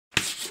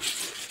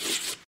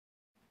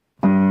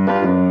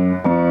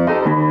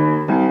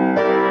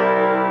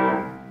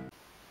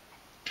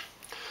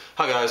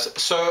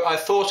guys, so I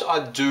thought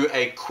I'd do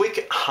a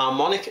quick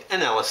harmonic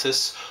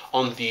analysis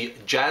on the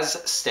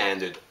jazz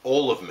standard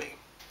All of Me.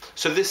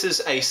 So this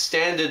is a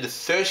standard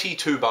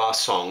 32 bar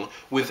song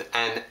with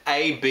an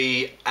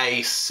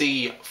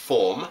A-B-A-C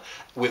form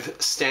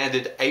with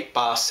standard 8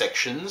 bar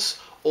sections,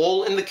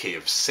 all in the key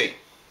of C.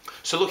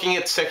 So looking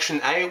at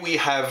section A, we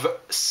have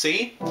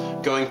C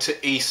going to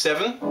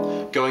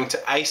E7, going to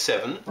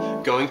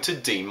A7, going to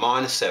D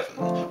minor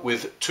 7,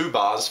 with 2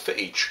 bars for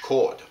each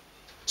chord.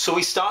 So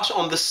we start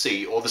on the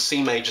C, or the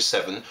C major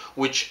 7,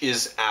 which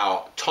is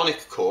our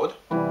tonic chord,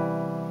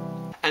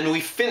 and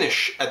we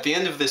finish at the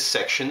end of this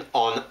section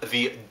on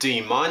the D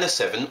minor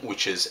 7,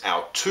 which is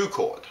our 2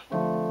 chord.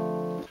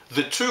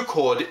 The 2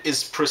 chord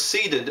is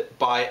preceded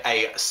by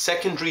a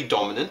secondary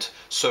dominant,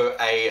 so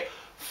a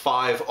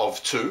 5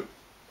 of 2,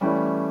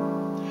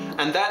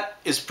 and that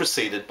is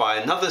preceded by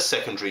another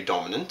secondary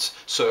dominant,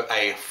 so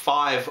a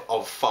 5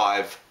 of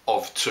 5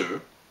 of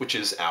 2, which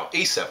is our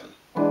E7.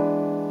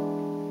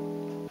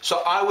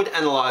 So I would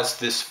analyze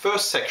this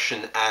first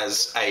section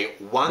as a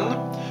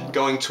 1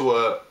 going to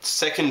a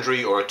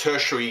secondary or a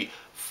tertiary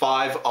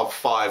 5 of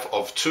 5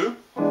 of 2,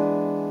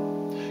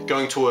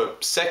 going to a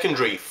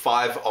secondary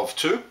 5 of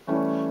 2,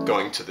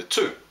 going to the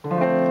 2.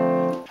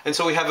 And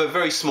so we have a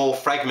very small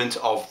fragment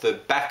of the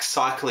back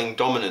cycling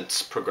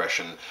dominance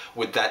progression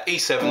with that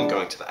E7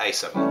 going to the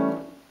A7.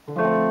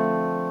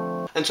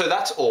 And so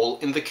that's all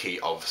in the key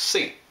of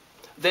C.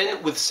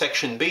 Then with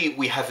section B,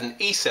 we have an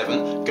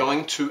E7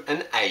 going to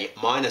an A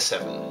minor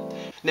 7.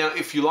 Now,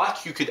 if you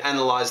like, you could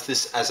analyze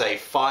this as a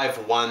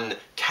 5-1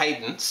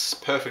 cadence,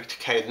 perfect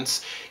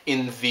cadence,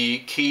 in the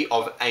key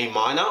of A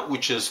minor,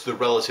 which is the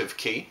relative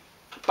key.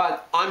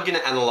 But I'm going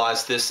to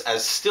analyze this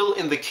as still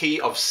in the key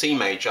of C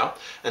major,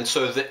 and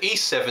so the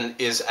E7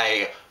 is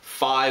a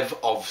 5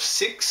 of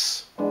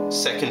 6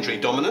 secondary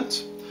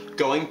dominant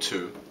going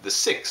to the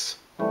 6.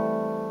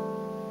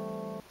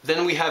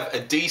 Then we have a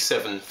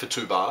D7 for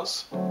 2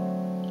 bars,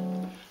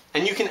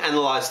 and you can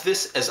analyze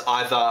this as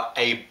either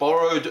a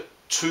borrowed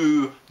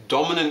 2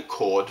 dominant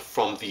chord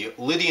from the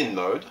Lydian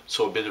mode,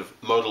 so a bit of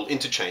modal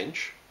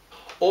interchange,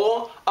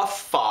 or a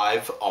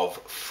 5 of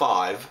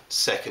 5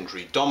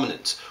 secondary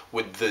dominant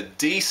with the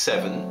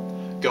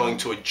D7 going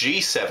to a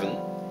G7,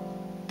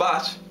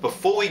 but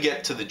before we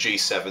get to the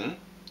G7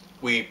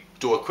 we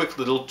do a quick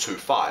little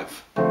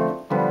 2-5.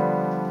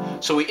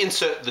 So we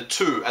insert the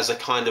 2 as a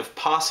kind of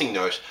passing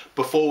note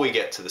before we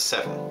get to the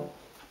 7.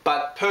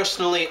 But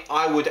personally,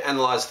 I would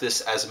analyze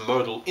this as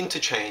modal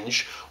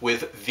interchange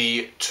with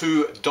the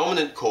 2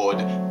 dominant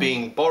chord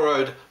being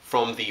borrowed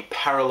from the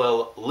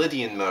parallel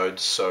Lydian mode,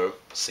 so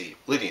C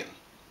Lydian.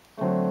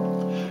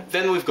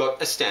 Then we've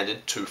got a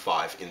standard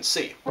 2-5 in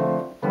C.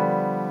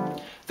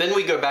 Then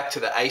we go back to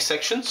the A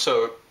section,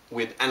 so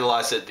we'd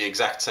analyze it the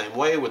exact same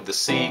way with the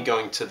C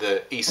going to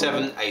the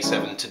E7,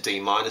 A7 to D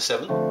minor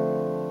 7.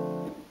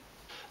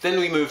 Then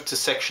we move to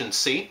section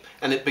C,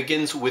 and it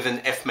begins with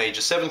an F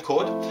major 7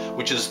 chord,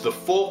 which is the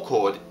 4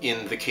 chord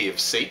in the key of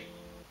C.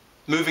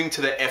 Moving to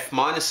the F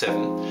minor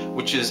 7,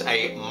 which is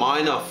a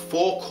minor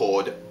 4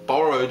 chord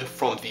borrowed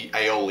from the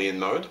Aeolian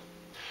mode.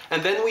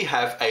 And then we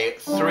have a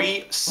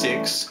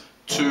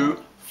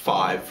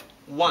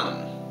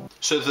 3-6-2-5-1.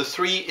 So the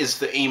 3 is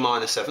the E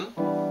minor 7.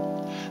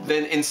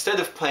 Then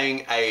instead of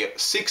playing a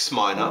 6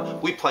 minor,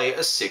 we play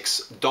a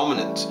 6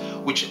 dominant,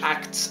 which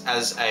acts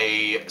as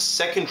a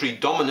secondary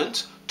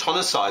dominant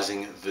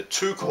tonicizing the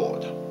 2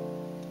 chord.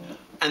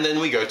 And then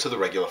we go to the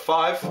regular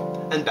 5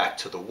 and back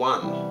to the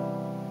 1.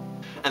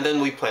 And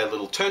then we play a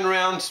little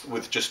turnaround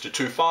with just a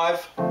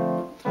 2-5,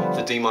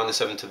 the D minor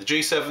 7 to the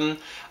G7,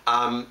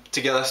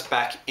 to get us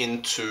back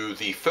into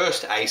the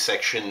first A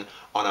section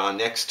on our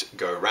next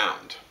go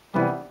round.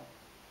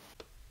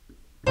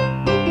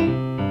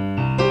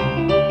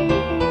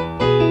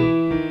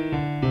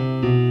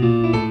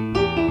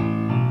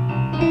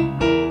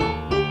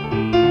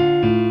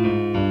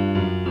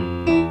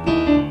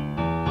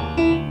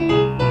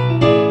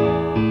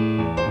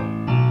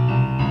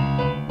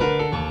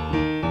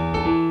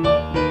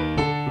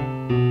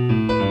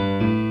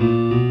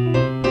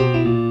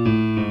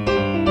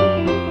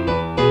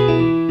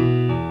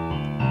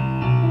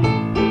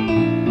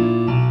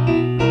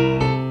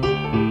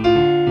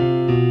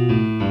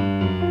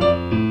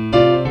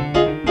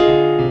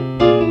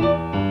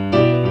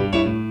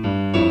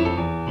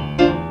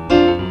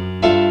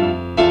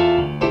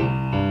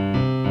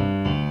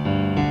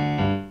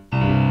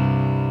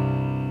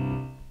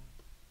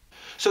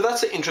 So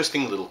that's an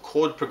interesting little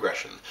chord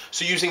progression.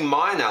 So using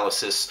my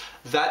analysis,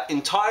 that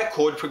entire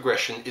chord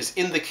progression is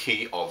in the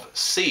key of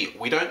C.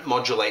 We don't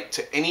modulate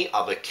to any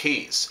other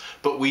keys,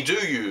 but we do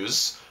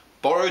use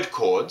borrowed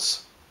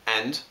chords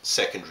and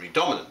secondary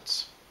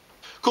dominants.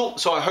 Cool,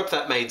 so I hope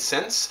that made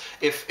sense.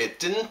 If it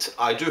didn't,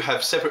 I do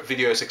have separate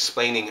videos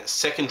explaining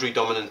secondary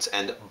dominants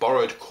and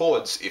borrowed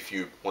chords if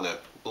you want to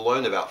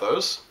learn about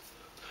those.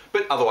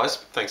 But otherwise,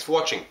 thanks for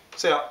watching.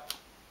 See ya!